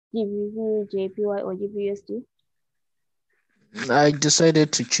GBP, JPY, or GBUSD? I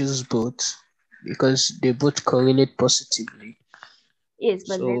decided to choose both because they both correlate positively. Yes,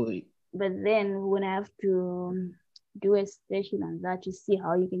 but then we're gonna have to do a session on that to see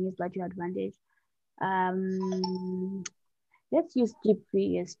how you can use that to your advantage. Let's use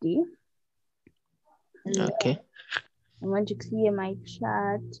GBUSD. Okay. I want to clear my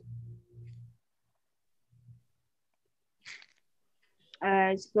chart.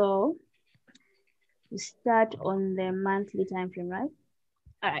 So we start on the monthly time frame, right?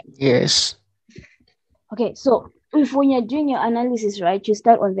 All right. Yes. Okay, so if when you're doing your analysis, right, you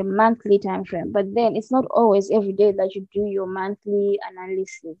start on the monthly time frame, but then it's not always every day that you do your monthly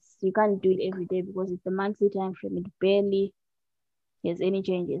analysis. You can't do it every day because it's the monthly time frame. It barely has any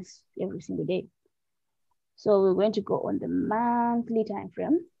changes every single day. So we're going to go on the monthly time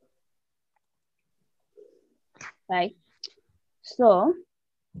frame, right? So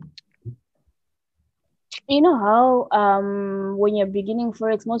you know how when you're beginning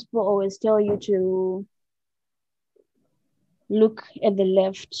forex, most people always tell you to look at the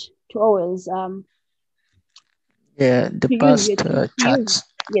left, to always the past charts.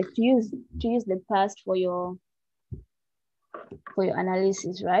 Yes, to use the past for your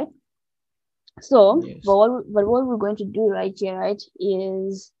analysis, right? So yes. but what we're going to do right here, right,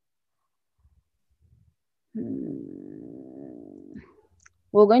 is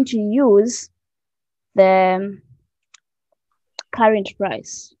we're going to use the current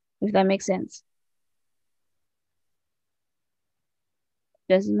price, if that makes sense.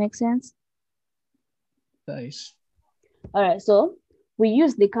 Does it make sense? Nice. All right, so we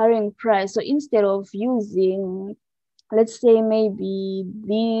use the current price. So instead of using, let's say, maybe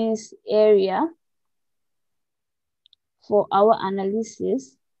this area for our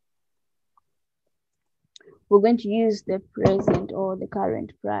analysis, we're going to use the present or the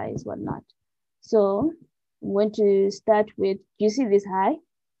current price, whatnot. So I'm going to start with, do you see this high?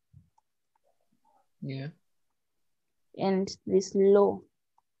 Yeah. And this low.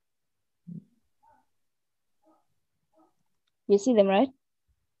 You see them, right?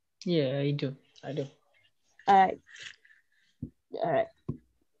 Yeah, I do. All right.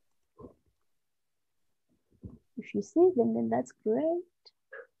 If you see them, then that's great.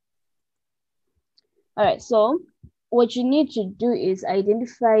 All right, so what you need to do is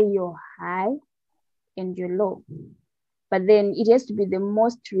identify your high and your low. But then it has to be the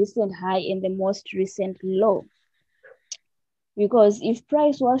most recent high and the most recent low. Because if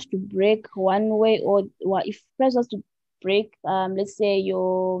price was to break one way, or if price was to break, let's say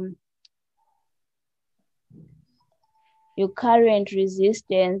your current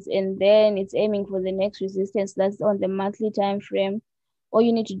resistance, and then it's aiming for the next resistance that's on the monthly time frame, all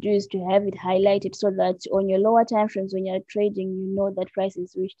you need to do is to have it highlighted so that on your lower time frames when you're trading, you know that price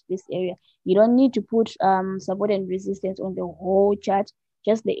has reached this area. You don't need to put support and resistance on the whole chart,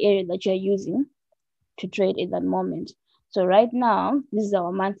 just the area that you're using to trade at that moment. So right now, this is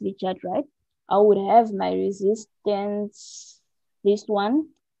our monthly chart, right? I would have my resistance, this one,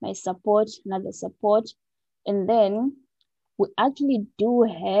 my support, another support, and then we actually do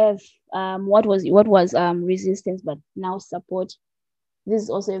have what was resistance, but now support. This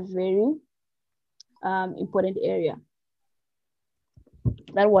is also a very important area.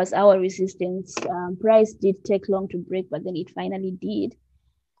 That was our resistance. Price did take long to break, but then it finally did.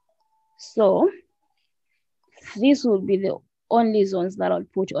 So this will be the only zones that I'll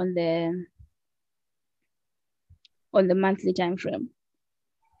put on the monthly time frame.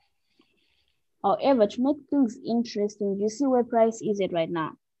 However, to make things interesting, you see where price is at right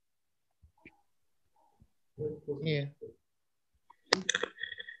now? Yeah.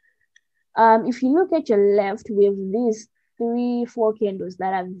 If you look at your left, we have these 3-4 candles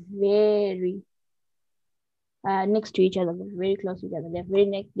that are very next to each other, very close to each other.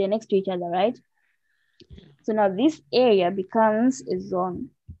 They're next to each other, right? So now this area becomes a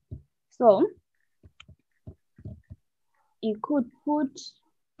zone. So you could put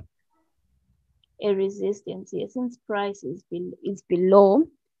a resistance here. Since price is below,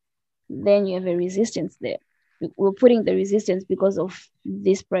 then you have a resistance there. We're putting the resistance because of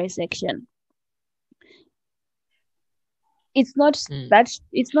this price action. It's not a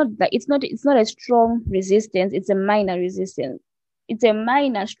strong resistance. It's a minor resistance. It's a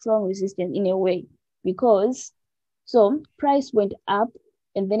minor strong resistance in a way, because so price went up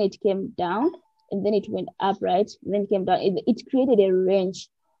and then it came down and then it went up, right? And then it came down. It created a range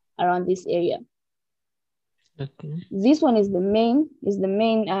around this area. Okay. This one is the main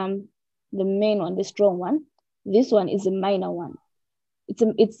one, the strong one. This one is a minor one.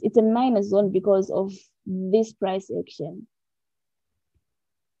 It's a minor zone because of this price action.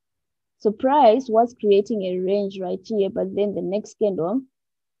 So price was creating a range right here, but then the next candle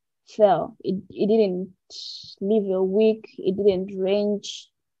fell. It didn't leave a wick. It didn't range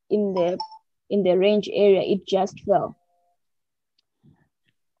in the range area. It just fell.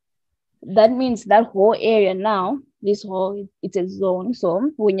 That means that whole area now, this whole, it's a zone.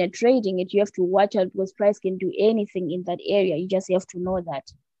 So when you're trading it, you have to watch out because price can do anything in that area. You just have to know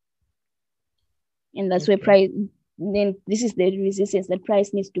that. And that's where price, then this is the resistance that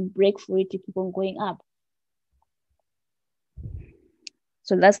price needs to break for it to keep on going up.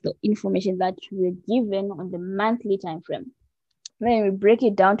 So that's the information that we're given on the monthly time frame. Then we break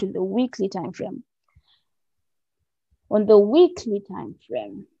it down to the weekly time frame. On the weekly time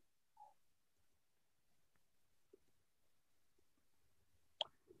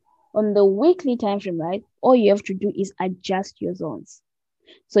frame, right, all you have to do is adjust your zones.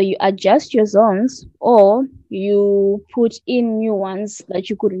 So you adjust your zones or you put in new ones that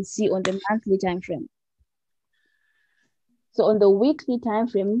you couldn't see on the monthly time frame. So on the weekly time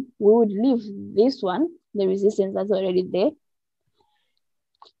frame, we would leave this one, the resistance that's already there.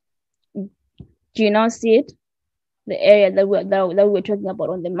 Do you now see it? The area that we're talking about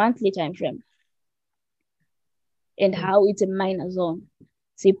on the monthly time frame and how it's a minor zone.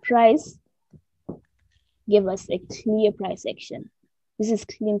 See, price gave us a clear price action. This is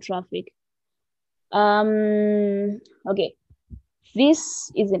clean traffic. Okay.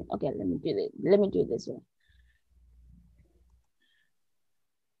 This isn't okay. Let me do it this way.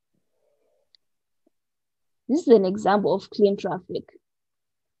 This is an example of clean traffic.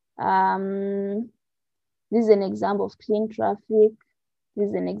 This is an example of clean traffic. This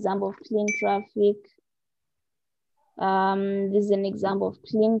is an example of clean traffic. This is an example of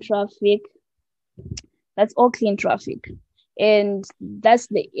clean traffic. That's all clean traffic. And that's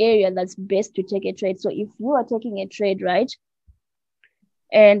the area that's best to take a trade. So if you are taking a trade, right?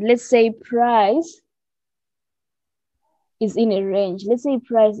 And let's say price is in a range. Let's say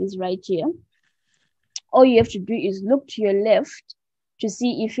price is right here. All you have to do is look to your left to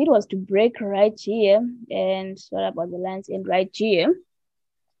see if it was to break right here. And what about the lines? And right here,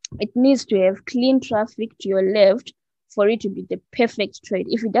 it needs to have clean traffic to your left for it to be the perfect trade.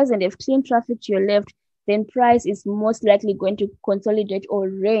 If it doesn't have clean traffic to your left, then price is most likely going to consolidate or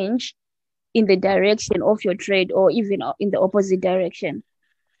range in the direction of your trade or even in the opposite direction.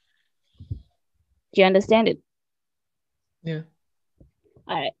 Do you understand it? Yeah.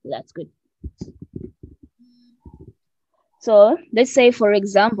 All right, that's good. So let's say, for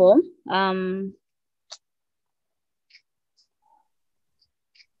example,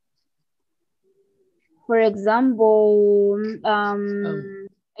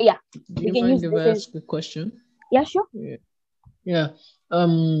 yeah. Do you mind if I ask a question? Yeah, sure. Yeah.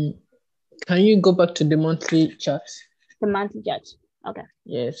 Can you go back to the monthly chart? The monthly chart. Okay.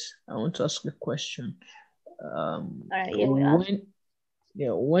 Yes, I want to ask a question. All right, here we are.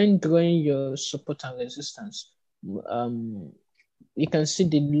 When drawing your support and resistance, you can see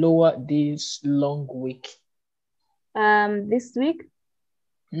the lower this long wick. This week?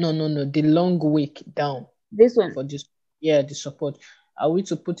 No, the long wick down. This one. For this, yeah, the support. Are we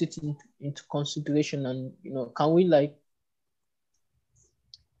to put it into consideration? And can we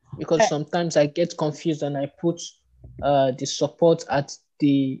because sometimes I get confused and I put the support at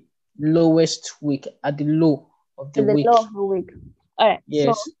the lowest wick, at the low of the wick. Low of the wick. All right.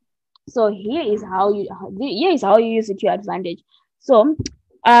 Yes. So here is how you use it to your advantage. So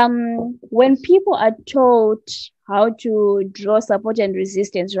when people are taught how to draw support and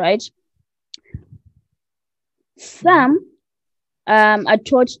resistance, right? Some are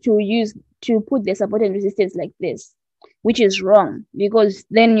taught to put the support and resistance like this, which is wrong, because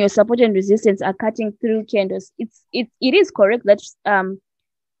then your support and resistance are cutting through candles. It is correct that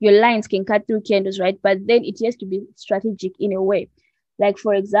your lines can cut through candles, right? But then it has to be strategic in a way. Like,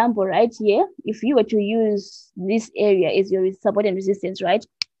 for example, right here, if you were to use this area as your support and resistance, right?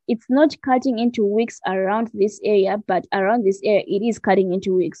 It's not cutting into wicks around this area, but around this area, it is cutting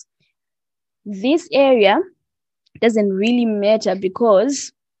into wicks. This area doesn't really matter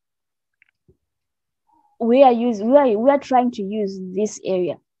because we are trying to use this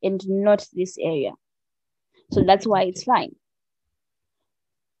area and not this area. So that's why it's fine.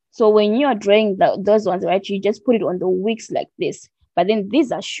 So when you're drawing those ones, right, you just put it on the wicks like this. But then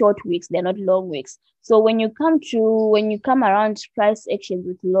these are short wicks, they're not long wicks. So when you come around price actions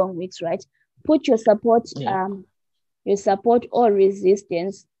with long wicks, right, put your support, or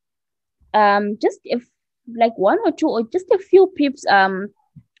resistance, just like one or two or just a few pips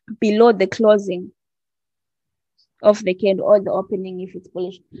below the closing of the candle or the opening if it's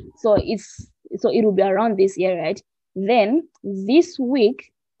bullish. So it will be around this here, right? Then this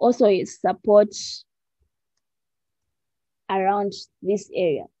wick also is support around this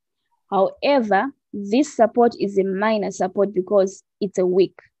area. However, this support is a minor support because it's a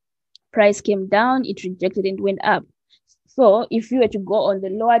wick. Price came down, it rejected and went up. So if you were to go on the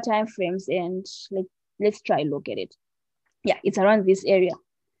lower time frames and let's try look at it. Yeah, it's around this area.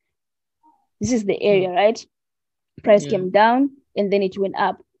 This is the area, right? Price came down and then it went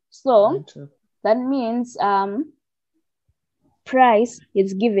up. So that means price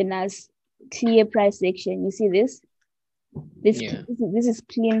is given us clear price action. You see this? This is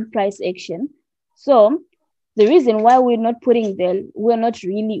clean price action. So the reason why we didn't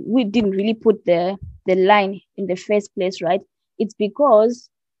really put the line in the first place, right? It's because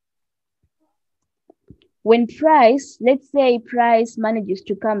when price, let's say price manages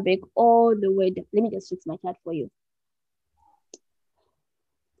to come back all the way down. Let me just fix my chart for you.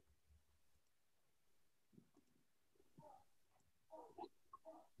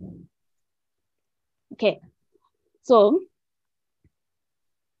 Okay, so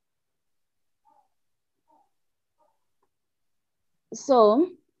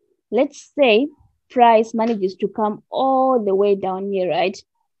let's say price manages to come all the way down here, right?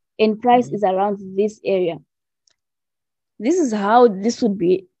 And price is around this area. This is how this would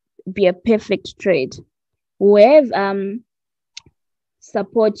be a perfect trade. We have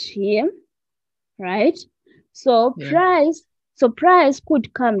support here, right? So price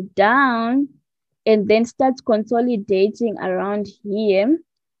could come down and then start consolidating around here.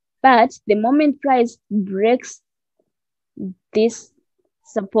 But the moment price breaks this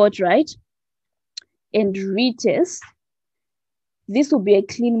support, right, and retests, this will be a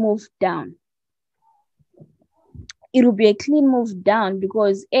clean move down. It will be a clean move down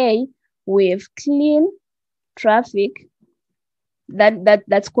because we have clean traffic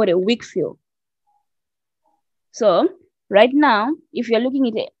that's called a wick fill. So right now, if you're looking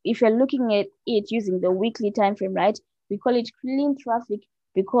at it using the weekly time frame, right, we call it clean traffic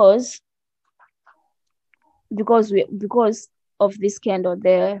because of this candle,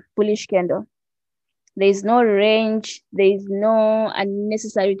 the bullish candle. There is no range, there is no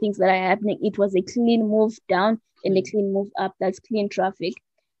unnecessary things that are happening. It was a clean move down and a clean move up. That's clean traffic.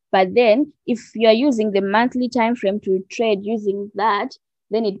 But then if you are using the monthly time frame to trade using that,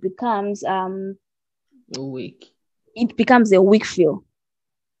 then it becomes a wick. It becomes a wick fill.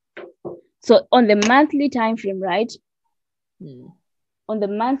 So on the monthly time frame, right? On the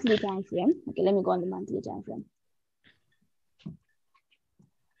monthly time frame, okay, let me go on the monthly time frame.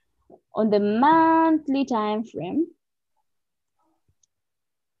 On the monthly time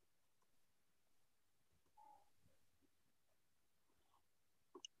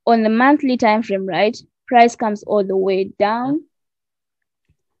frame, right, price comes all the way down.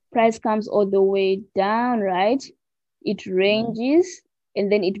 Price comes all the way down, right? It ranges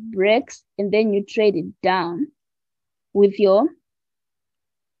and then it breaks and then you trade it down with your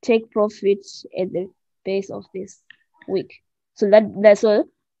take profits at the base of this wick. So that's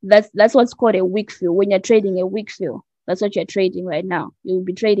what's called a wick fill. When you're trading a wick fill, that's what you're trading right now. You'll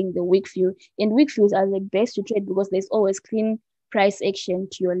be trading the wick fill. And wick fills are the best to trade because there's always clean price action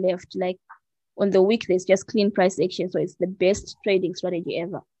to your left. Like on the wick, there's just clean price action. So it's the best trading strategy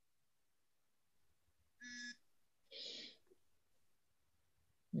ever.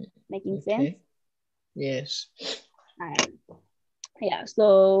 Making sense? Yes. All right. Yeah.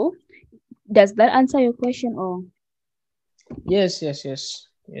 So does that answer your question or? Yes. Yeah,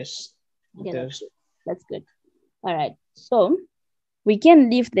 that's good. All right. So we can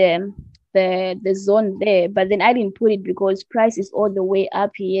leave the zone there, but then I didn't put it because price is all the way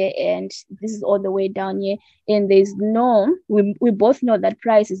up here and this is all the way down here. And there's no, we both know that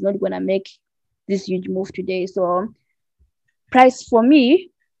price is not going to make this huge move today. So price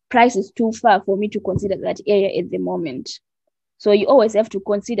is too far for me to consider that area at the moment. So you always have to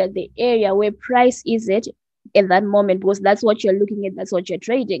consider the area where price is at that moment because that's what you're looking at, that's what you're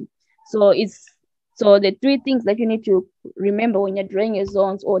trading. So the three things that you need to remember when you're drawing your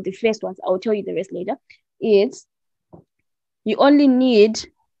zones, or the first ones, I'll tell you the rest later, is you only need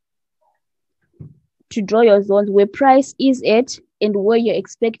to draw your zones where price is at and where you're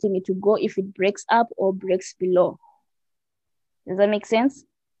expecting it to go if it breaks up or breaks below. Does that make sense?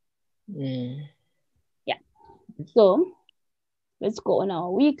 Yeah. So let's go on our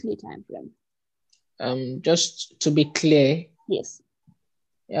weekly time frame. Just to be clear. Yes.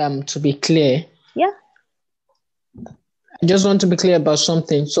 To be clear. Yeah. I just want to be clear about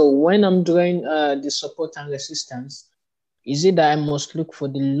something. So when I'm doing the support and resistance, is it that I must look for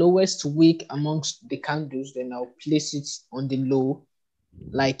the lowest wick amongst the candles, then I'll place it on the low?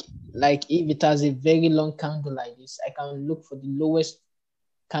 Like if it has a very long candle like this, I can look for the lowest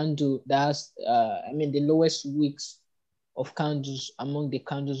candle that has, the lowest wicks of candles among the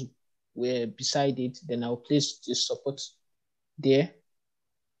candles were beside it, then I'll place the support there.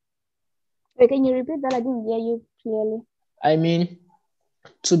 Wait, can you repeat that? I didn't hear you clearly. I mean,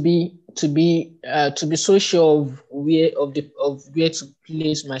 to be so sure of where to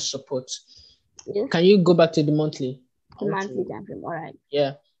place my support. Yes. Can you go back to the monthly? The monthly time frame. All right.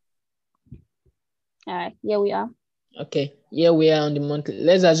 Yeah. All right. Here we are. Okay. Here we are on the monthly.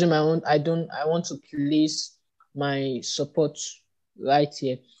 Let's assume I want to place my support right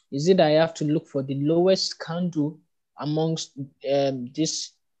here. Is it I have to look for the lowest candle amongst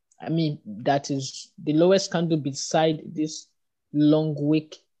this? I mean, that is the lowest candle beside this long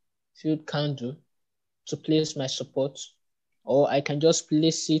wick filled candle to place my support, or I can just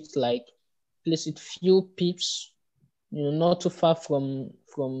place it few pips, not too far from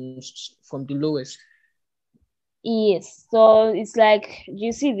the lowest. Yes. So it's like, do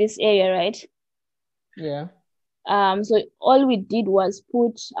you see this area, right? Yeah. So all we did was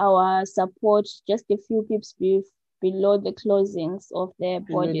put our support just a few pips below the closings of the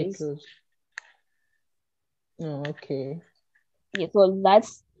bodies. Oh, okay. Yeah, so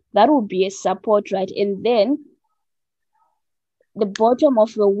that would be a support, right? And then the bottom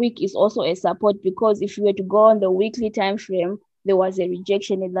of the wick is also a support, because if you were to go on the weekly time frame, there was a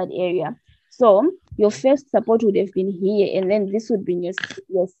rejection in that area. So your first support would have been here, and then this would be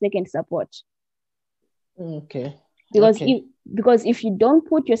your second support. Okay. Because if you don't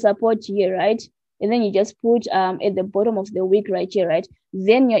put your support here, right, and then you just put at the bottom of the wick right here, right,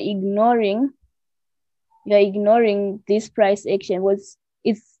 then you're ignoring this price action.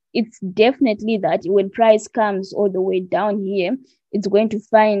 It's definitely that when price comes all the way down here, it's going to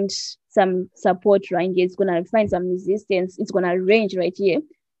find some support right here. It's going to find some resistance. It's going to range right here.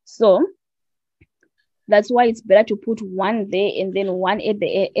 So that's why it's better to put one there and then one at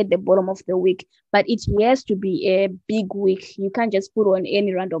the bottom of the wick. But it has to be a big wick. You can't just put on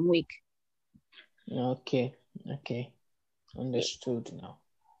any random wick. Okay. Understood now.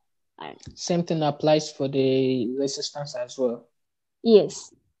 Same thing applies for the resistance as well.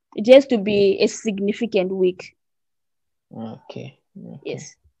 Yes. It has to be a significant wick. Okay.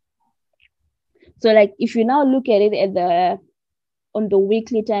 Yes. So like if you now look at it on the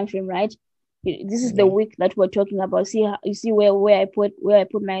weekly time frame, right? This is the wick that we're talking about. You see where I put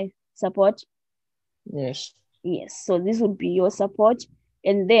my support? Yes. Yes. So this would be your support.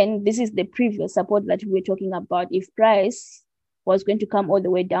 And then this is the previous support that we were talking about. If price was going to come all the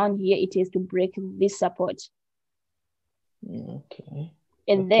way down here, it has to break this support. Okay.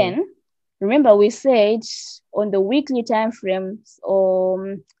 And then remember we said on the weekly time frames,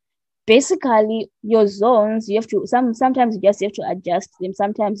 basically your zones, you have to sometimes you just have to adjust them,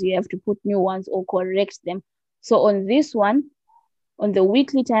 sometimes you have to put new ones or correct them. So on this one, on the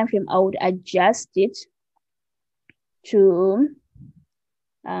weekly time frame, I would adjust it to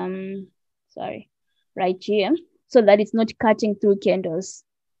right here, so that it's not cutting through candles.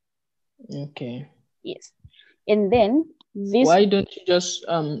 Okay. Yes. And then this, why don't you just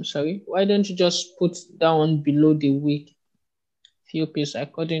put that one below the wick few piece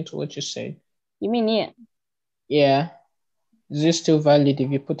according to what you said? You mean here? Yeah. Is it still valid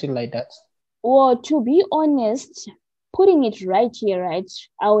if you put it like that? Well, to be honest, putting it right here, right,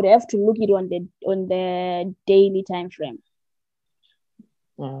 I would have to look it on the daily time frame.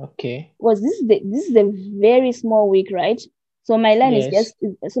 Okay. Because this is a very small wick, right? So my line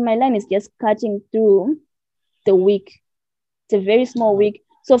is just cutting through the wick. It's a very small wick.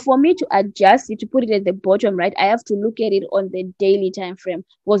 So for me to adjust it, to put it at the bottom, right, I have to look at it on the daily time frame,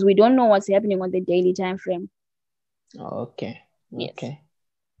 because we don't know what's happening on the daily time frame. Okay. Yes. Okay.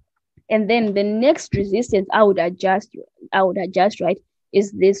 And then the next resistance I would adjust, right,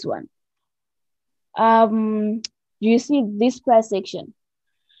 is this one. Do you see this price section?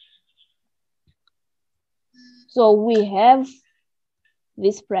 So we have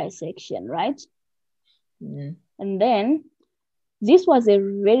this price section, right? Mm-hmm. And then this was a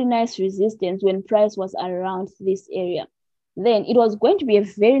very nice resistance when price was around this area. Then it was going to be a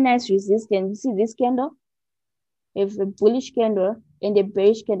very nice resistance. You see this candle? We have a bullish candle and a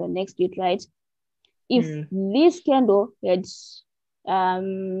bearish candle next to it, right? If this candle had,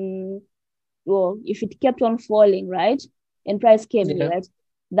 if it kept on falling, right, and price came here, right,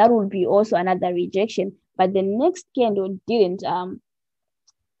 that would be also another rejection. But the next candle didn't. The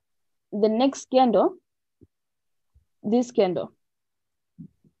next candle, this candles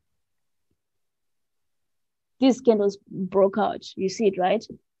broke out. You see it, right?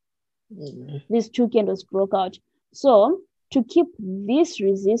 These two candles broke out. So to keep this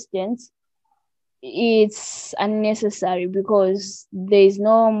resistance, it's unnecessary because there is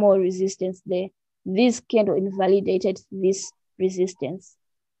no more resistance there. This candle invalidated this resistance.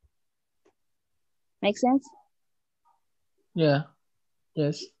 Make sense? Yeah.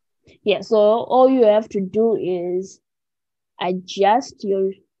 Yes. Yeah, so all you have to do is adjust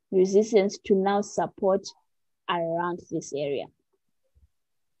your resistance to now support around this area.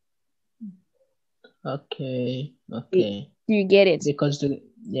 Okay. Okay. Do you get it? Because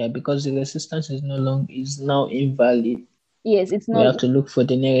the resistance is now invalid. Yes, it's We not. have to look for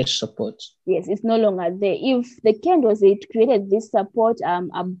the nearest support. Yes, it's no longer there. If the candles it created this support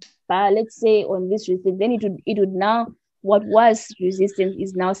let's say on this resistance, then it would now, what was resistance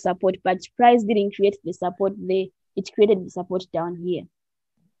is now support, but price didn't create the support there. It created the support down here.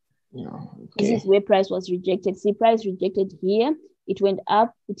 No. This is where price was rejected. See, price rejected here, it went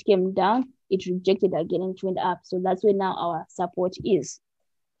up, it came down, it rejected again, and it went up. So that's where now our support is.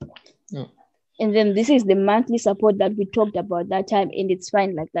 No. And then this is the monthly support that we talked about that time, and it's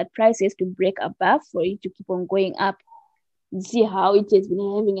fine like that. Price has to break above for it to keep on going up. You see how it has been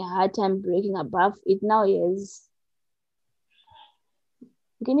having a hard time breaking above. It now is,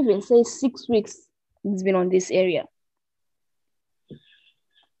 you can even say 6 weeks it's been on this area.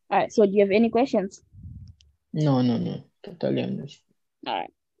 All right, so do you have any questions? No. Totally understand. All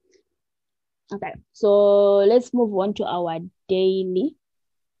right. Okay, so let's move on to our daily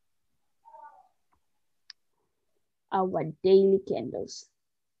candles.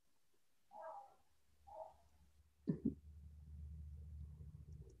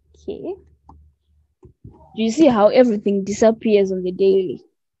 Okay. Do you see how everything disappears on the daily?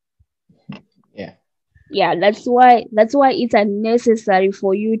 Yeah, that's why it's unnecessary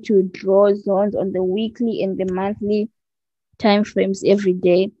for you to draw zones on the weekly and the monthly time frames every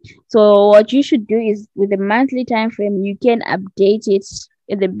day. So what you should do is, with the monthly time frame, you can update it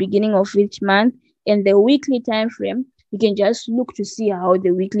at the beginning of each month, and the weekly time frame, you can just look to see how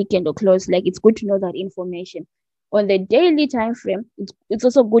the weekly candle close. Like, it's good to know that information. On the daily time frame, it's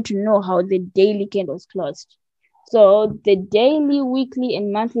also good to know how the daily candles closed. So the daily, weekly,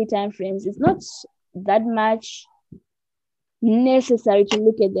 and monthly time frames, it's not that much necessary to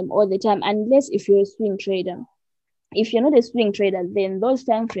look at them all the time, unless if you're a swing trader. If you're not a swing trader, then those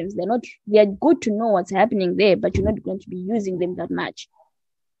time frames, they're good to know what's happening there, but you're not going to be using them that much.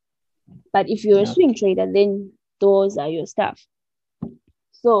 But if you're a swing trader, then those are your stuff.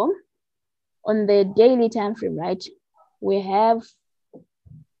 So on the daily time frame, right, we have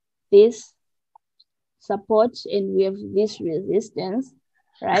this support and we have this resistance,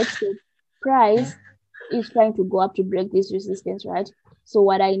 right? So price is trying to go up to break this resistance, right? So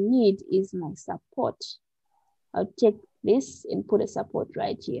what I need is my support. I'll take this and put a support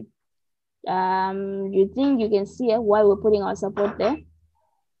right here. You think you can see why we're putting our support there?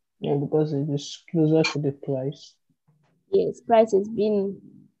 Yeah, because it is closer to the price. Yes, price has been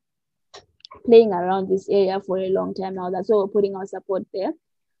playing around this area for a long time now. That's why we're putting our support there.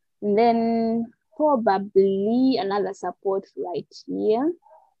 And then probably another support right here.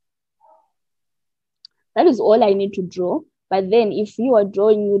 That is all I need to draw. But then if you are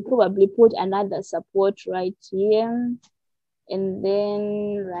drawing, you would probably put another support right here, and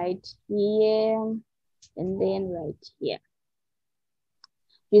then right here, and then right here.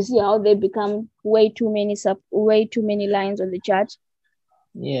 You see how they become way too many lines on the chart?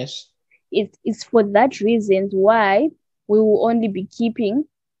 Yes. It's for that reason why we will only be keeping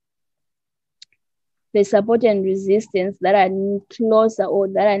the support and resistance that are closer or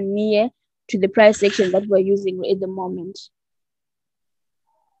that are near to the price section that we're using at the moment.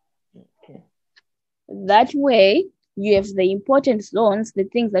 Okay. That way, you have the important zones, the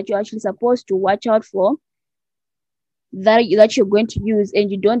things that you're actually supposed to watch out for, that you're going to use,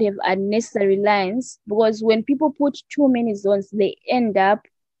 and you don't have unnecessary lines, because when people put too many zones, they end up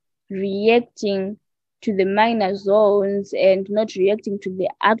reacting to the minor zones and not reacting to the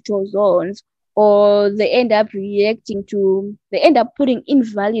actual zones, or they end up putting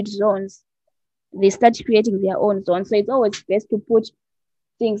invalid zones. They start creating their own zones. So it's always best to put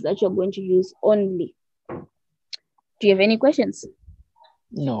things that you're going to use only. Do you have any questions?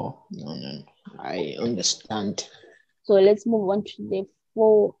 No. I understand. So let's move on to the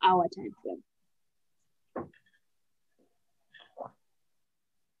 4-hour time frame.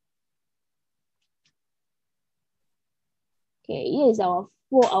 Okay, here is our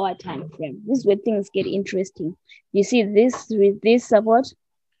 4-hour time frame. This is where things get interesting. You see this with this support?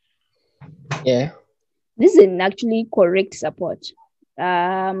 Yeah. This is an actually correct support.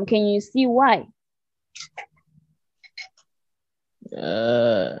 Can you see why?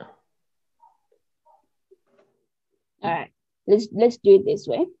 All right, let's do it this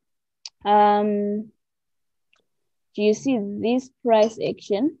way. Do you see this price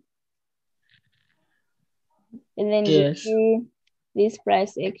action? And then you Yes. see this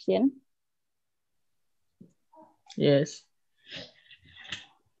price action. Yes.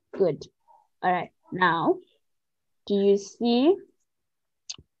 Good. All right. Now, do you see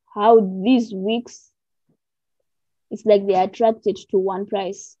how these wicks, it's like they're attracted to one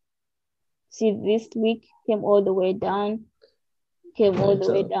price? See, this wick came all the way down, came all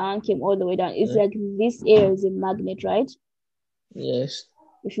the way down, came all the way down. It's like this area is a magnet, right? Yes.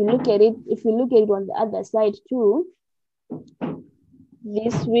 If you look at it on the other side too,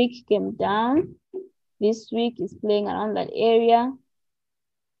 this wick came down, this wick is playing around that area.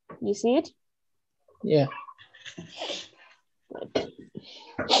 You see it? Yeah. Good.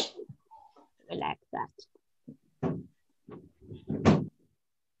 Like that.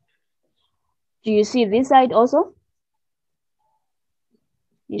 Do you see this side also?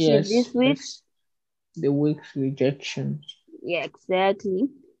 You Yes. see this wick? Yes. The week's rejection. Yeah, exactly.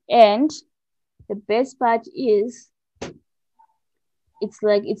 And the best part is it's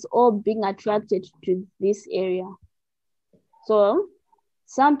like it's all being attracted to this area. So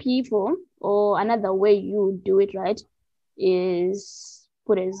some people, or another way you do it, right, is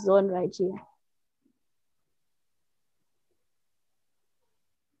put a zone right here.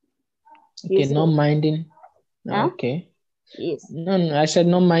 Okay, not minding. Huh? Okay. Yes. No, I said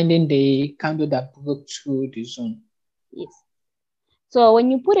not minding the candle that broke through the zone. Yes. So when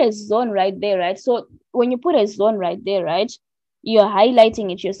you put a zone right there, right? So when you put a zone right there, right, you're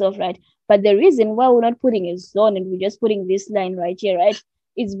highlighting it yourself, right? But the reason why we're not putting a zone and we're just putting this line right here, right,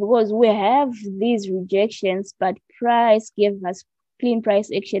 is because we have these rejections, but price gave us clean price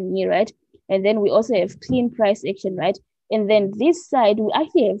action here, right? And then we also have clean price action, right? And then this side, we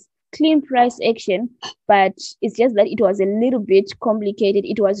actually have clean price action, but it's just that it was a little bit complicated.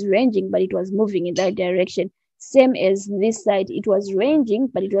 It was ranging, but it was moving in that direction. Same as this side, it was ranging,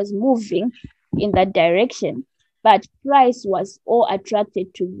 but it was moving in that direction. But price was all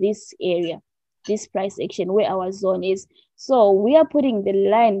attracted to this area, this price action where our zone is. So we are putting the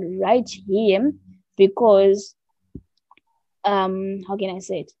line right here because, how can I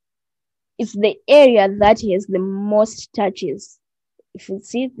say it? It's the area that has the most touches. If you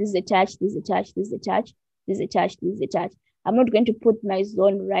see, this is a touch, this is a touch, this is a touch, this is a touch, this is a touch. I'm not going to put my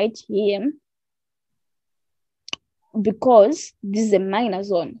zone right here because this is a minor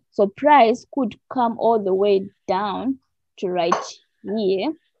zone. So price could come all the way down to right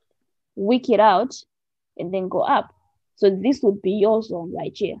here, wick it out, and then go up. So this would be your zone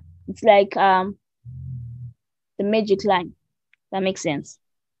right here. It's like the magic line. That makes sense.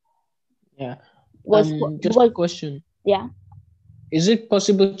 Yeah. Just a question. Yeah. Is it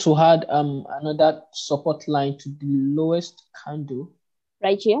possible to add another support line to the lowest candle?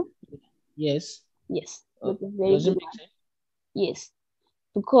 Right here? Yes. Yes. That's a very Does good it make one. sense? Yes.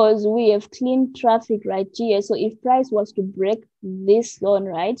 Because we have clean traffic right here. So if price was to break this zone,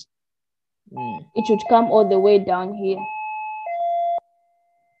 right, it should come all the way down here.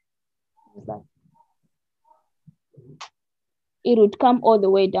 It would come all the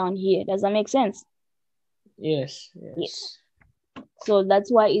way down here. Does that make sense? Yes. So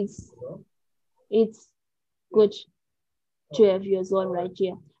that's why it's good to have your zone right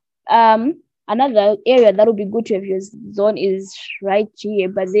here. Another area that would be good to have your zone is right here,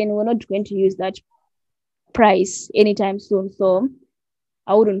 but then we're not going to use that price anytime soon. So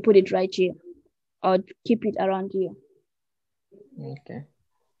I wouldn't put it right here. I would keep it around here. Okay.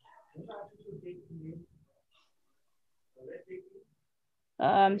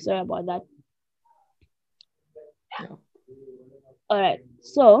 Sorry about that. All right,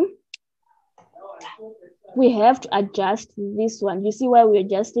 so we have to adjust this one. You see why we're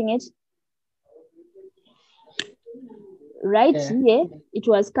adjusting it? Right here, it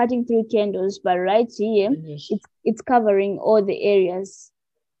was cutting through candles, but right here, it's covering all the areas.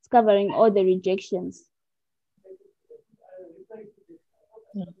 It's covering all the rejections.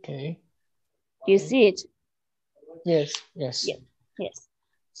 Okay. You see it? Yes.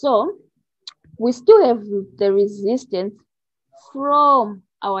 So we still have the resistance from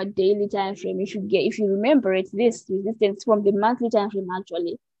our daily time frame. If you remember it, this resistance from the monthly time frame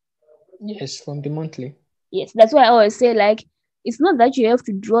actually. Yes, from the monthly. Yes, that's why I always say, like, it's not that you have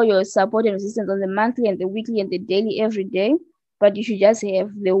to draw your support and resistance on the monthly and the weekly and the daily every day, but you should just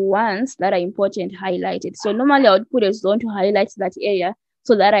have the ones that are important highlighted. So normally I would put a zone to highlight that area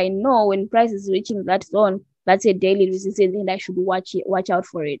so that I know when price is reaching that zone, that's a daily resistance, and I should watch out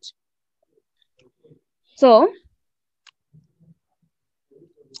for it. So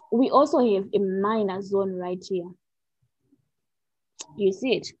we also have a minor zone right here. You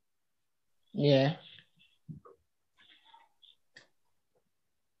see it? Yeah.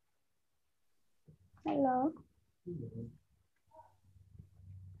 Hello.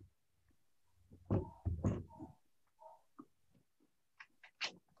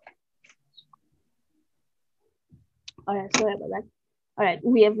 All right, sorry about that. All right,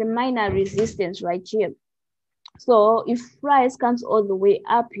 we have a minor resistance right here. So if price comes all the way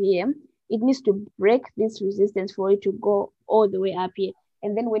up here, it needs to break this resistance for it to go all the way up here.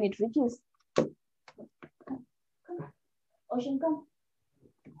 And then when it reaches, Ocean, come.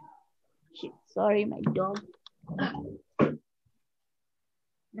 Shit, sorry, my dog.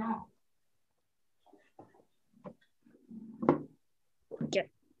 No. Okay.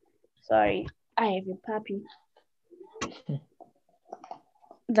 Sorry, I have a puppy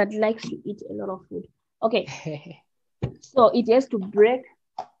that likes to eat a lot of food. Okay. So it has to break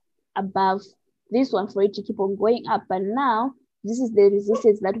above this one for it to keep on going up. But now this is the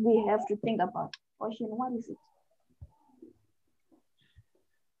resistance that we have to think about. Ocean, what is it?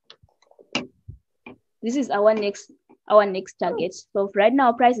 This is our next target. So if right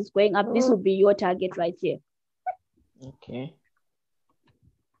now price is going up, this will be your target right here. Okay.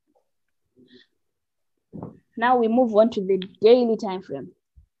 Now we move on to the daily time frame.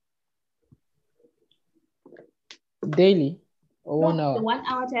 Daily or 1 hour? The 1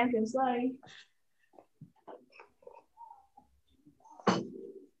 hour time frame, sorry.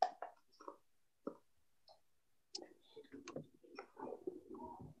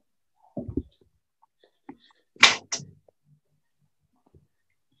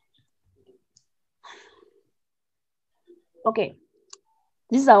 Okay,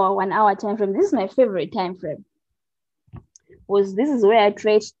 this is our 1 hour time frame. This is my favorite time frame. Because this is where I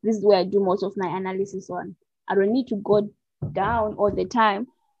trade, this is where I do most of my analysis on. I don't need to go down all the time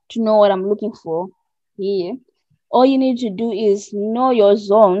to know what I'm looking for here. All you need to do is know your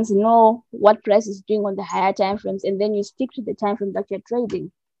zones, know what price is doing on the higher time frames, and then you stick to the time frame that you're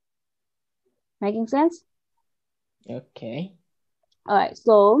trading. Making sense? Okay. All right,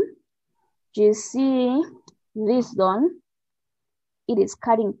 so do you see this zone? It is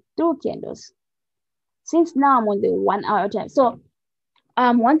cutting through candles. Since now I'm on the 1 hour time. So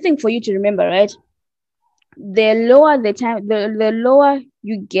one thing for you to remember, right? The lower the time, the lower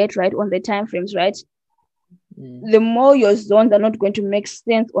you get, right, on the time frames, right? The more your zones are not going to make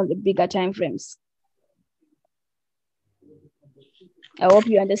sense on the bigger time frames. I hope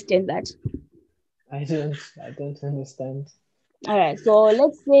you understand that. I don't understand. All right, so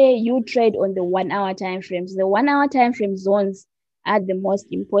let's say you trade on the 1 hour time frames. The 1 hour time frame zones are the most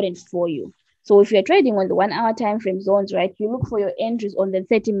important for you. So if you're trading on the 1 hour time frame zones, right, you look for your entries on the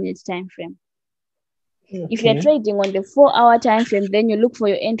 30-minute time frame. Okay. If you're trading on the 4 hour time frame, then you look for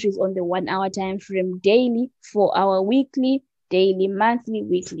your entries on the 1 hour time frame daily, 4 hour weekly, daily, monthly,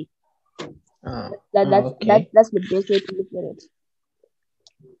 weekly. That's the best way to look at it.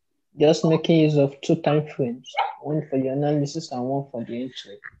 Just making use of 2 time frames, one for the analysis and one for the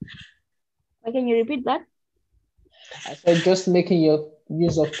entry. Can you repeat that? I said just making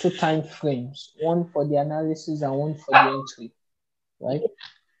use of 2 time frames, one for the analysis and one for the entry, right?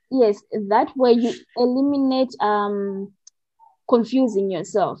 Yes, that way you eliminate confusing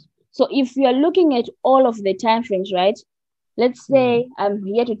yourself. So if you are looking at all of the time frames, right? Let's say I'm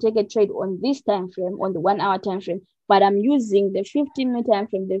here to take a trade on this time frame, on the 1 hour time frame, but I'm using the 15-minute time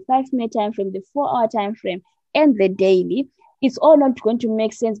frame, the 5-minute time frame, the 4 hour time frame, and the daily. It's all not going to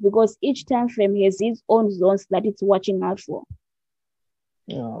make sense because each time frame has its own zones that it's watching out for.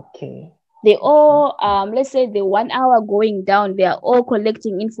 Okay. They all, let's say the 1 hour going down, they are all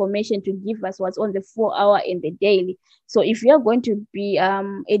collecting information to give us what's on the 4 hour and the daily. So if you're going to be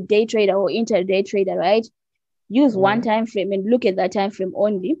a day trader or intraday trader, right? Use one time frame and look at that time frame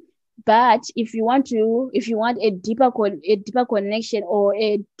only. But if you want a deeper connection or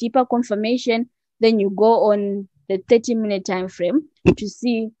a deeper confirmation, then you go on the 30-minute time frame to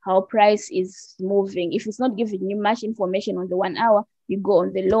see how price is moving. If it's not giving you much information on the 1 hour, you go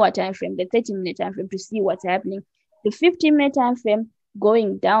on the lower time frame, the 30-minute time frame, to see what's happening. The 15-minute time frame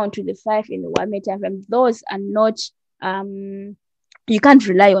going down to the 5 and the 1 minute time frame, those are not you can't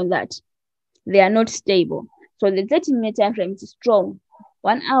rely on that. They are not stable. So the 30-minute time frame is strong.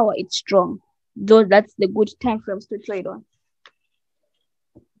 1 hour, it's strong. Though that's the good time frames to trade on.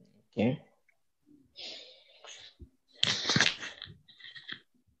 Okay.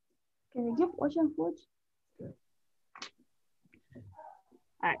 Can you give Ocean food?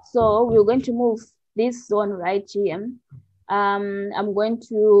 All right, so we're going to move this zone right here. I'm going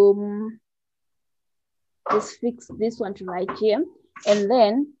to just fix this one to right here, and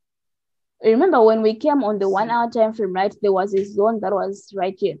then remember when we came on the 1 hour time frame, right? There was a zone that was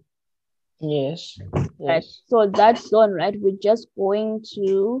right here. Yes. Right. Yes. So that zone, right, we're just going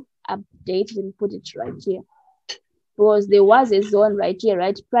to update and put it right here. Because there was a zone right here,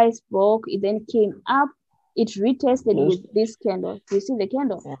 right? Price broke, it then came up, it retested Yes. with this candle. Do you see the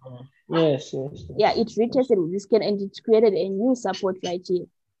candle? Yes. Yes. Yeah, Yes. it Yes. retested with this candle and it created a new support right here.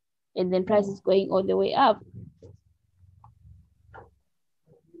 And then price is going all the way up.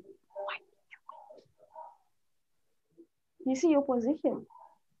 You see your position?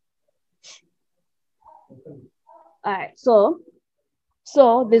 All right, so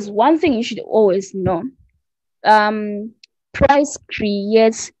there's one thing you should always know. Price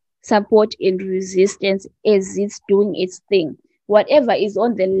creates support and resistance as it's doing its thing. Whatever is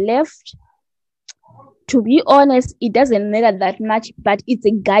on the left, to be honest, it doesn't matter that much, but it's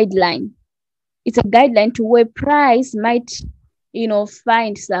a guideline. It's a guideline to where price might,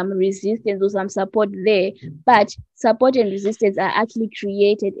 find some resistance or some support there. But support and resistance are actually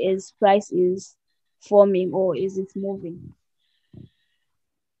created as price is forming or as it's moving.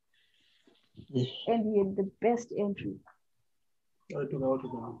 Yes. And you have the best entry.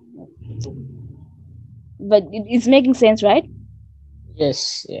 But it's making sense, right?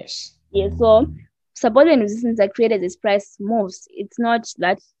 Yes. Yes. Yeah, so support and resistance are created as price moves. It's not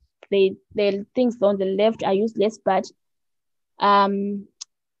that the things on the left are useless, but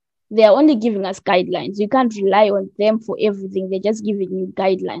they are only giving us guidelines. You can't rely on them for everything. They're just giving you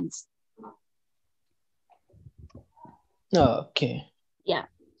guidelines. Okay. Yeah.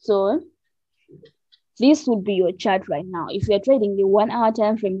 So this would be your chart right now. If you're trading the 1 hour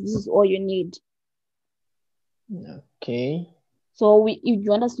time frame, this is all you need. Okay. So if you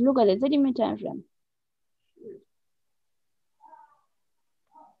want us to look at the 30-minute time frame.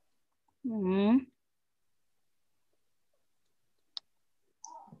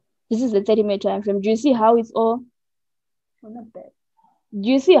 This is the 30-minute time frame. Do you see how it's all? Oh, not bad. Do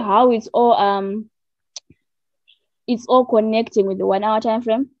you see how it's all connecting with the 1 hour time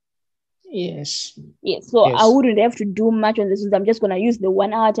frame? Yes. Yes. So I Yes. wouldn't have to do much on this. I'm just gonna use the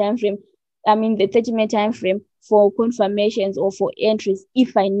 1 hour time frame. The 30-minute time frame for confirmations or for entries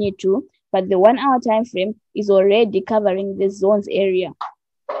if I need to. But the 1 hour time frame is already covering the zones area.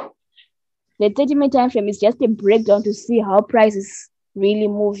 The 30-minute time frame is just a breakdown to see how price is really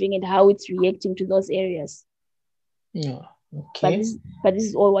moving and how it's reacting to those areas. Yeah. But Okay. this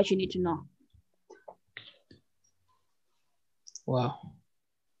is all what you need to know. Wow.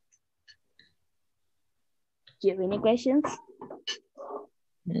 Do you have any questions?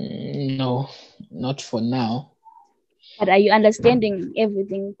 No, not for now. But are you understanding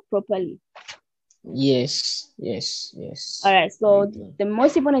everything properly? Yes. Yes. Yes. All right. So the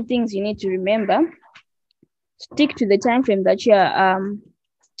most important things you need to remember: stick to the time frame that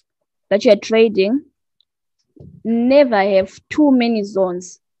you're trading. Never have too many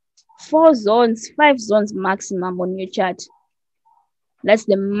zones. 4 zones, 5 zones maximum on your chart. That's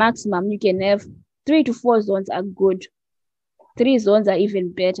the maximum you can have. 3 to 4 zones are good. 3 zones are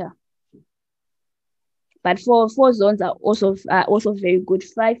even better. But 4 zones are also very good.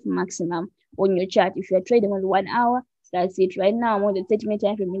 5 maximum on your chart. If you're trading on 1 hour, that's it. Right now I'm on the 30-minute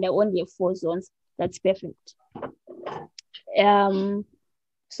time frame and I only have 4 zones. That's perfect.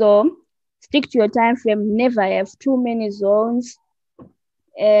 So stick to your time frame. Never have too many zones.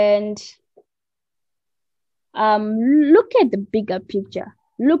 And look at the bigger picture.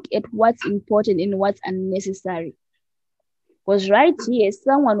 Look at what's important and what's unnecessary. Because right here,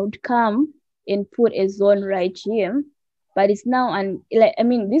 someone would come and put a zone right here, but it's now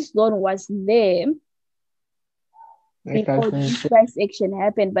this zone was there before this price action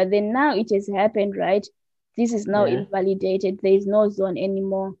happened, but then now it has happened, right? This is now invalidated. There is no zone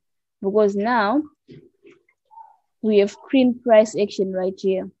anymore because now we have clean price action right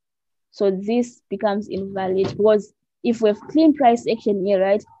here. So this becomes invalid because if we have clean price action here,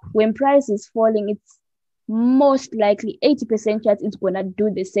 right, when price is falling, it's most likely 80% chance it's gonna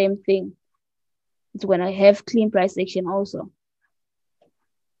do the same thing. It's gonna have clean price action also.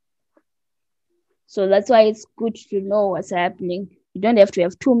 So that's why it's good to know what's happening. You don't have to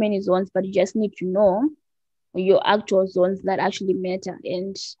have too many zones, but you just need to know your actual zones that actually matter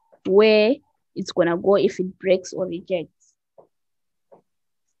and where it's gonna go if it breaks or rejects.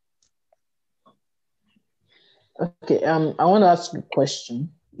 Okay. I want to ask a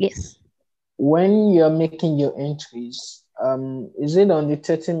question. Yes. When you're making your entries, is it on the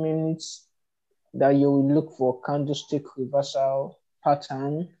 30 minutes that you will look for candlestick reversal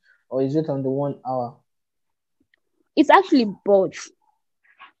pattern, or is it on the 1 hour? It's actually both.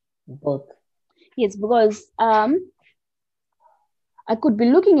 Both. Yes, because I could be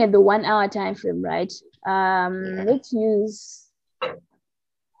looking at the 1 hour time frame, right? Let's use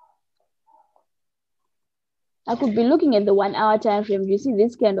I could be looking at the 1 hour time frame. You see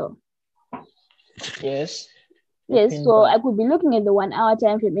this candle? Yes. Yes, so I could be looking at the 1 hour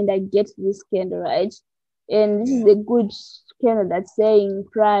time frame and I get this candle, right? And this is a good candle that's saying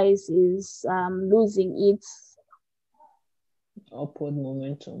price is losing its upward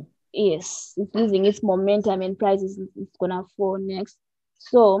momentum. Yes, it's losing its momentum and price is gonna fall next.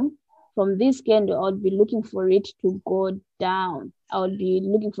 So from this candle, I would be looking for it to go down.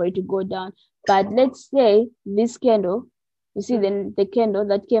 But let's say this candle, you see the candle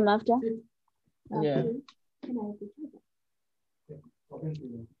that came after? Yeah.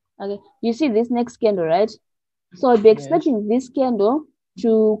 Okay, you see this next candle, right? So I'd be expecting this candle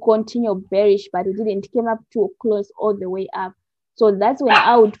to continue bearish, but it didn't. It came up to close all the way up. So that's when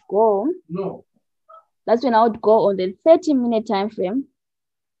I would go. That's when I would go on the 30-minute time frame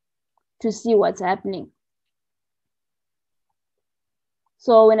to see what's happening.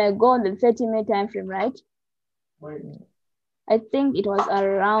 So when I go on the 30-minute time frame, right? I think it was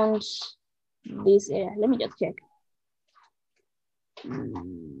around this area. Let me just check.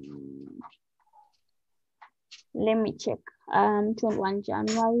 Let me check. 21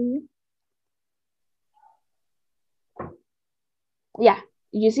 January. Yeah,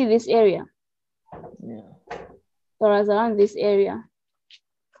 you see this area? Yeah. So it was around this area.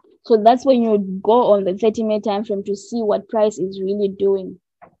 So that's when you go on the 30-minute time frame to see what price is really doing.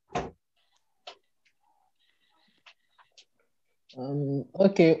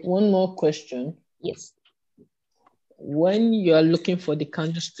 Okay, one more question. Yes. When you are looking for the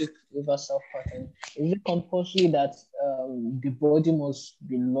candlestick reversal pattern, is it compulsory that the body must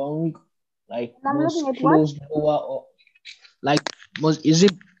be long, like must close lower, or like is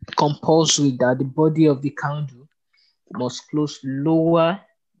it compulsory that the body of the candle must close lower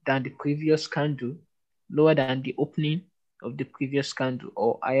than the previous candle, lower than the opening of the previous candle,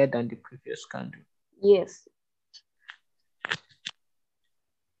 or higher than the previous candle? Yes.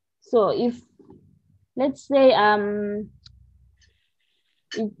 So if, let's say,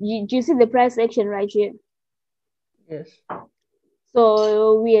 do you see the price action right here? Yes.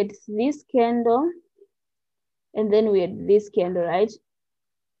 So we had this candle, and then we had this candle, right?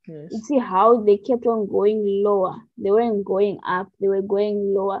 Yes. You see how they kept on going lower. They weren't going up, they were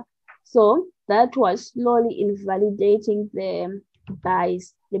going lower. So that was slowly invalidating the buy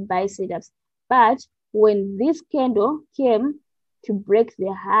setups. But when this candle came to break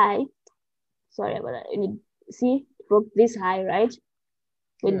the high, sorry about that, and it, see, broke this high, right?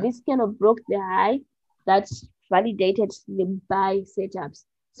 When this candle broke the high, that's validated the buy setups.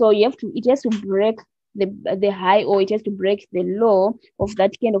 So it has to break the high, or it has to break the low of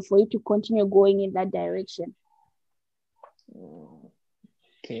that candle for it to continue going in that direction.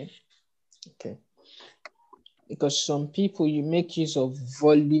 Okay. Because some people, you make use of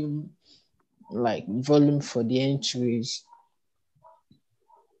volume, like volume for the entries.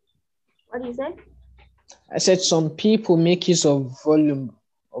 What do you say? I said some people make use of volume.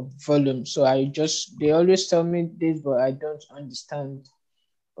 So they always tell me this, but I don't understand.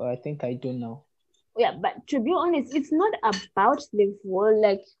 But I think I do now. Yeah, but to be honest, it's not about the volume.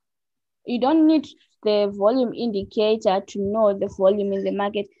 Like, you don't need the volume indicator to know the volume in the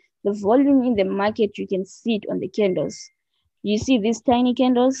market. The volume in the market, you can see it on the candles. You see these tiny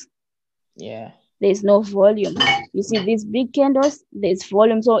candles? Yeah. There's no volume. You see these big candles? There's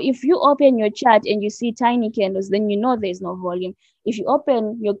volume. So if you open your chart and you see tiny candles, then you know there's no volume. If you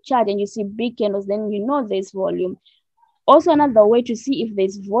open your chart and you see big candles, then you know there's volume. Also, another way to see if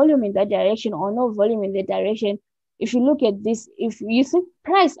there's volume in that direction or no volume in that direction, if you look at this, if you see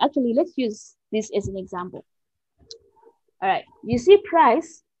price, actually, let's use this as an example. All right, you see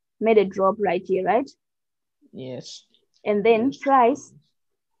price made a drop right here, right? Yes. And then price,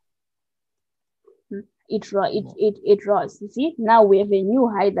 it rose. You see, now we have a new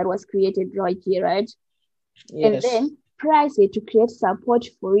high that was created right here, right? Yes. And then price had to create support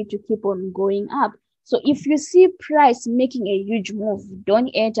for it to keep on going up. So if you see price making a huge move, don't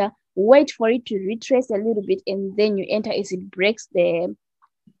enter. Wait for it to retrace a little bit, and then you enter as it breaks the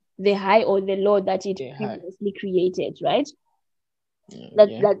high or the low that it previously created, right?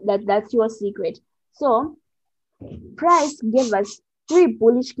 That's your secret. So price gave us 3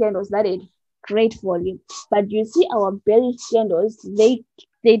 bullish candles that had great volume, but you see our bearish candles, they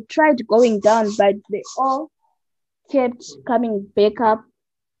tried going down, but they all kept coming back up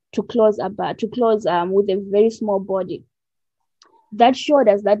to close with a very small body. That showed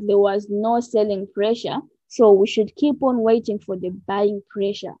us that there was no selling pressure, so we should keep on waiting for the buying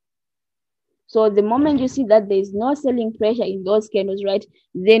pressure. So the moment you see that there's no selling pressure in those candles, right,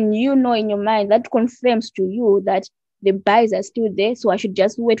 then you know in your mind, that confirms to you that the buys are still there, so I should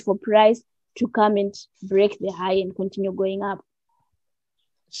just wait for price to come and break the high and continue going up.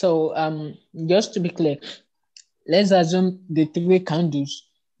 So just to be clear, let's assume the three candles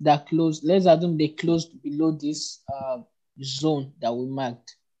that closed, let's assume they closed below this zone that we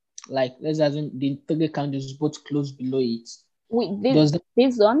marked. Like let's assume the three candles both closed below it. With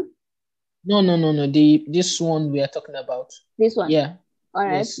this one? No. This one we are talking about. This one. Yeah. All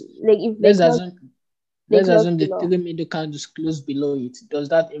right. Yes. Like if let's assume the three middle candles close below it. Does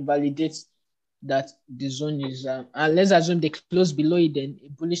that invalidate that the zone is and let's assume they close below it, then a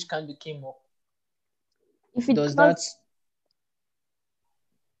bullish candle came up. If it does that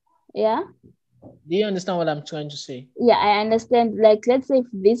yeah? Do you understand what I'm trying to say? Yeah, I understand. Like let's say if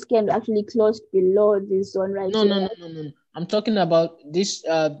this candle actually closed below this zone right no, here. No. I'm talking about this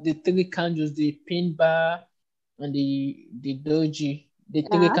the three candles, the pin bar and the doji, the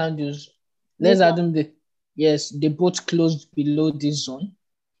three candles. Let's assume they both closed below this zone.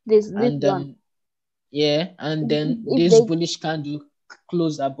 This zone. Yeah, and then this bullish candle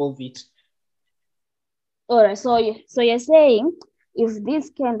closed above it. All right, so you're saying if this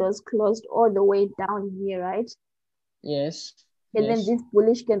candle's closed all the way down here, right? Yes. And then this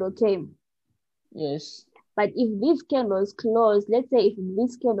bullish candle came. Yes. But if this candle is closed, let's say if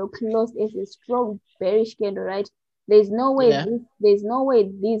this candle closed as a strong bearish candle, right? There's no way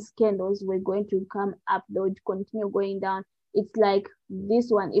these candles were going to come up. They would continue going down. It's like this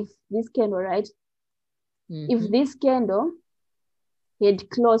one. If this candle, right? If this candle had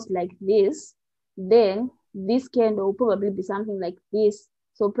closed like this, then this candle will probably be something like this.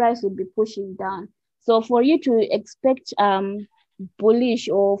 So price would be pushing down. So for you to expect bullish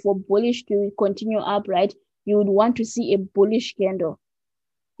or for bullish to continue up, right, you would want to see a bullish candle.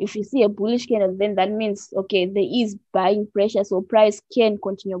 If you see a bullish candle, then that means, okay, there is buying pressure, so price can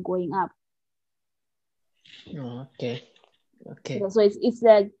continue going up. Okay. Yeah, so it's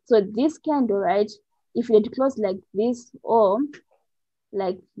like, so this candle, right, if you had closed like this or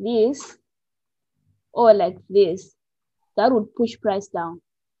like this or like this, that would push price down.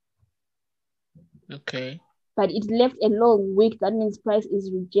 Okay. But it left a long wick. That means price is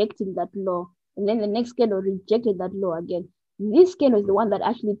rejecting that low. And then the next candle rejected that low again. This candle is the one that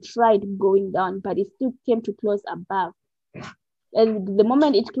actually tried going down, but it still came to close above. And the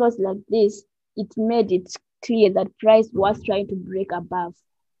moment it closed like this, it made it clear that price was trying to break above.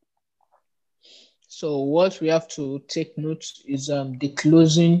 So what we have to take note is the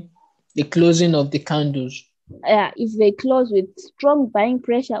closing of the candles. If they close with strong buying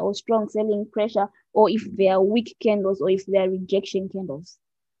pressure or strong selling pressure, or if they are weak candles, or if they are rejection candles.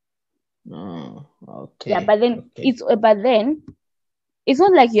 Oh, okay. Yeah, but then it's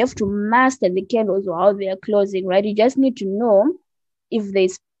not like you have to master the candles or how they are closing, right? You just need to know if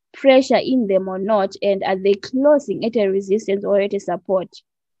there's pressure in them or not, and are they closing at a resistance or at a support.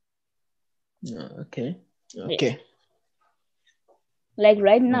 Okay. Like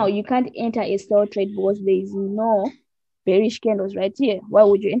right now, you can't enter a sell trade because there is no bearish candles right here. Why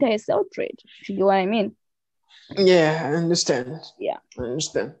would you enter a sell trade? You get what I mean? Yeah, I understand. Yeah, I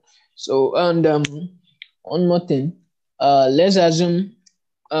understand. So, and one more thing. Let's assume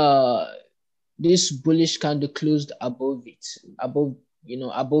this bullish candle closed above it, above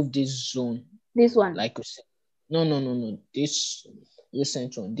this zone. This one. Like we said. No. This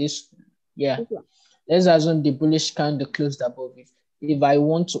recent one. This, yeah. This one. Let's assume the bullish candle closed above it. If I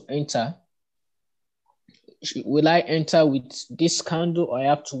want to enter, will I enter with this candle, or I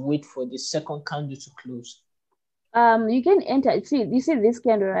have to wait for the second candle to close? You can enter. You see this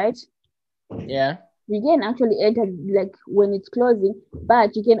candle, right? Yeah. You can actually enter like when it's closing,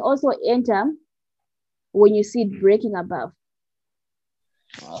 but you can also enter when you see it breaking above.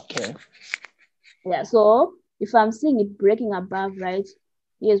 Okay. Yeah, so if I'm seeing it breaking above, right,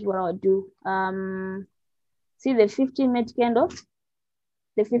 here's what I'll do. See the 15-minute candle?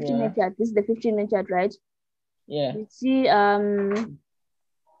 The 15-minute chart. This is the 15-minute chart, right? Yeah. You see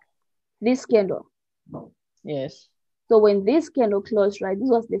this candle. Yes. So when this candle closed, right, this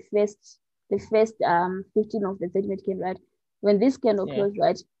was the first 15 of the 30-minute candle, right? When this candle closed,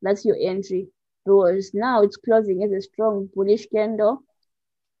 right, that's your entry. Because now it's closing as a strong bullish candle.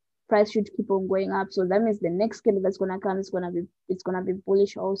 Price should keep on going up. So that means the next candle that's gonna come is gonna be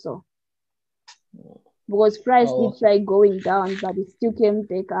bullish also. Because price did try going down, but it still came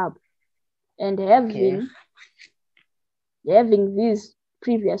back up. And having these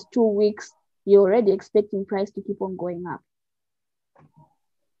previous 2 weeks, you're already expecting price to keep on going up.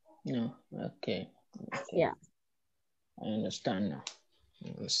 No, okay. Yeah. I understand now.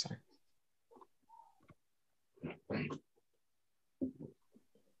 All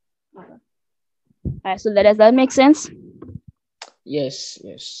right, so does that make sense? Yes.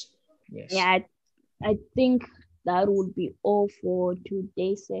 Yes. Yeah, I think that would be all for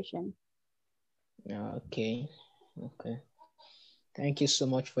today's session. Okay. Okay. Thank you so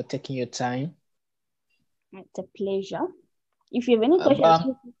much for taking your time. It's a pleasure. If you have any questions,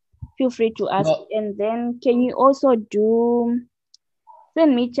 But, feel free to ask. but And then can you also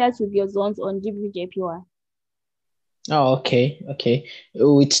send me chats with your zones on GBJPY? oh, okay, okay.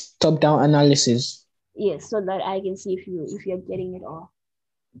 With top-down analysis. Yes, so that I can see if you're getting it all.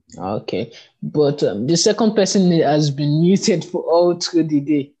 Okay, but the second person has been muted for all through the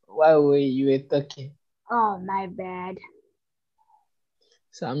day while you were talking. Oh, my bad.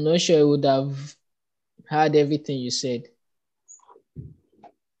 So I'm not sure I would have heard everything you said.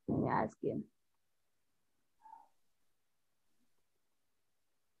 Let me ask him.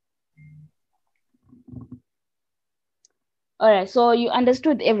 All right, so you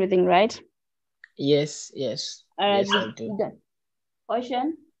understood everything, right? Yes, yes, All right, yes, I do. done.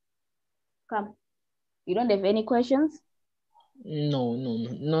 Question? Come. You don't have any questions? No, no,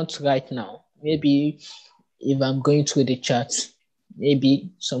 no, not right now. Maybe if I'm going through the chat,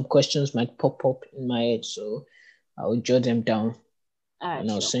 maybe some questions might pop up in my head, so I'll jot them down All right,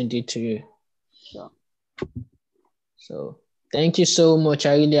 and I'll sure. send it to you. Sure. So thank you so much.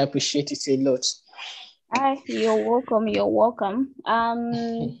 I really appreciate it a lot. Hi, you're welcome. You're welcome.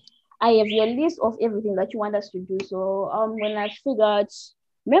 I have your list of everything that you want us to do. So when I figured,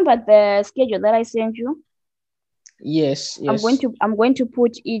 remember the schedule that I sent you? Yes, yes. I'm going to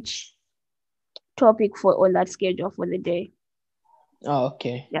put each topic for on that schedule for the day. Oh,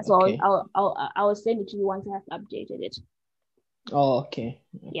 okay, Yeah, so okay. I'll send it to you once I have updated it. Oh, okay,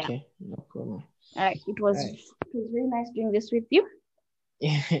 Yeah. okay. No problem. All right. All right. It was very nice doing this with you.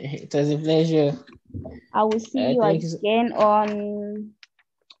 It was a pleasure. I will see you Thank you. again on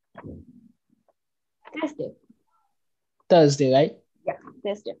Thursday. Thursday, right? Yeah,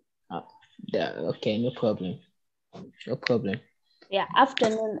 Thursday. Oh, yeah, okay, no problem. No problem. Yeah,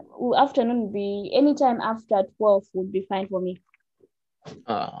 afternoon will be anytime after 12 would be fine for me.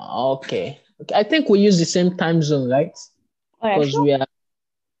 Okay. Okay. I think we use the same time zone, right? All right, Because sure.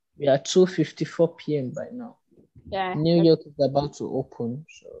 we are 2:54 p.m. by now. Yeah, New York is about to open,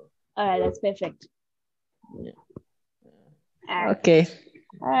 so all right, that's perfect. yeah. All right. Okay.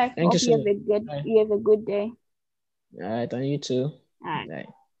 All right. Thank you Hope so much. Bye. you have a good day. All right, and you too. All right. Bye.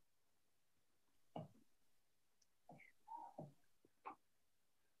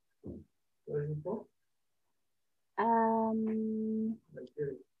 Um